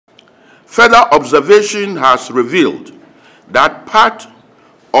Further observation has revealed that part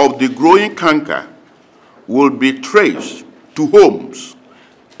of the growing canker will be traced to homes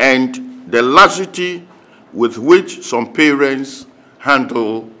and the laxity with which some parents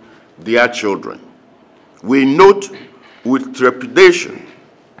handle their children. We note with trepidation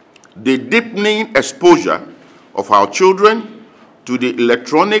the deepening exposure of our children to the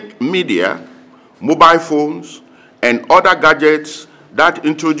electronic media, mobile phones, and other gadgets that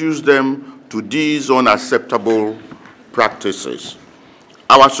introduce them to these unacceptable practices.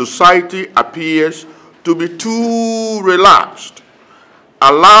 Our society appears to be too relaxed,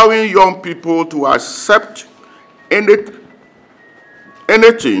 allowing young people to accept anything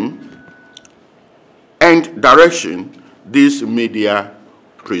and direction these media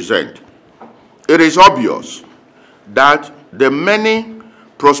present. It is obvious that the many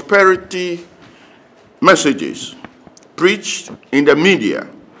prosperity messages preached in the media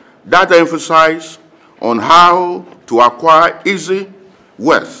that emphasize on how to acquire easy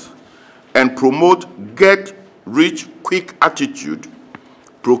wealth and promote get-rich-quick attitude,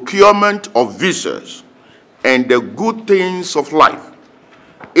 procurement of visas, and the good things of life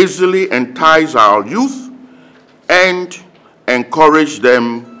easily entice our youth and encourage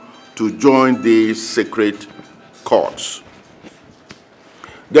them to join these sacred cause.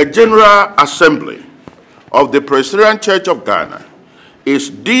 The General Assembly of the Presbyterian Church of Ghana is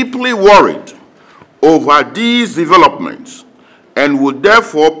deeply worried over these developments and would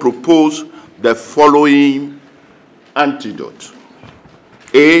therefore propose the following antidote.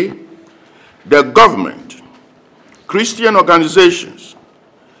 A, the government, Christian organizations,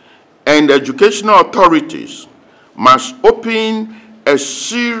 and educational authorities must open a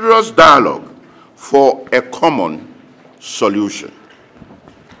serious dialogue for a common solution.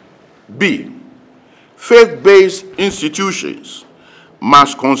 B, faith-based institutions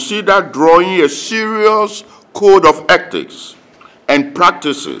must consider drawing a serious code of ethics and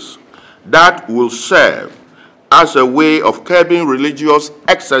practices that will serve as a way of curbing religious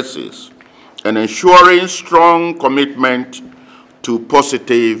excesses and ensuring strong commitment to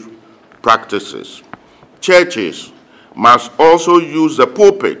positive practices. Churches must also use the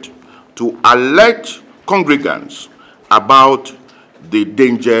pulpit to alert congregants about the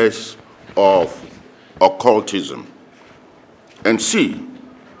dangers of occultism. And C,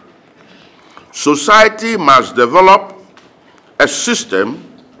 society must develop a system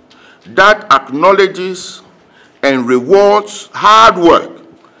that acknowledges and rewards hard work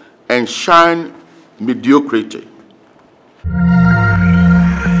and shun mediocrity.